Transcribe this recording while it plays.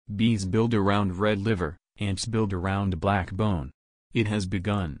Bees build around red liver, ants build around black bone. It has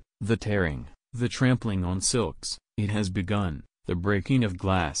begun, the tearing, the trampling on silks. It has begun, the breaking of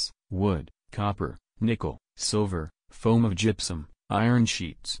glass, wood, copper, nickel, silver, foam of gypsum, iron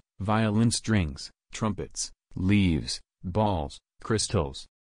sheets, violin strings, trumpets, leaves, balls, crystals.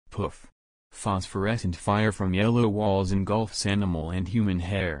 Poof! Phosphorescent fire from yellow walls engulfs animal and human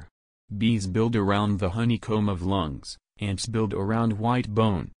hair. Bees build around the honeycomb of lungs, ants build around white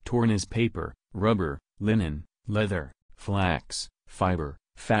bone. Torn is paper, rubber, linen, leather, flax, fiber,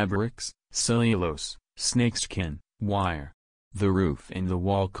 fabrics, cellulose, snakeskin, wire. The roof and the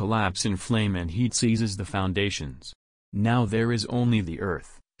wall collapse in flame and heat seizes the foundations. Now there is only the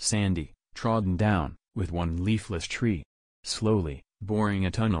earth, sandy, trodden down, with one leafless tree. Slowly, boring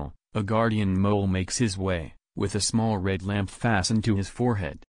a tunnel, a guardian mole makes his way, with a small red lamp fastened to his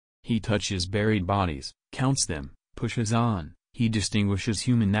forehead. He touches buried bodies, counts them, pushes on. He distinguishes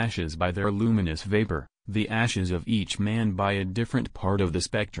human ashes by their luminous vapor, the ashes of each man by a different part of the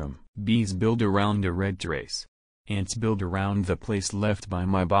spectrum. Bees build around a red trace. Ants build around the place left by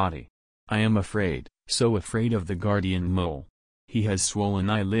my body. I am afraid, so afraid of the guardian mole. He has swollen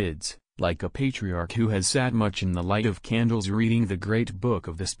eyelids, like a patriarch who has sat much in the light of candles reading the great book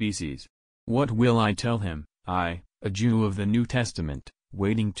of the species. What will I tell him, I, a Jew of the New Testament,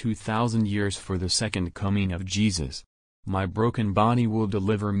 waiting 2,000 years for the second coming of Jesus? My broken body will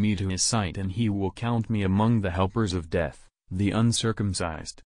deliver me to his sight and he will count me among the helpers of death, the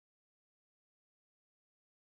uncircumcised.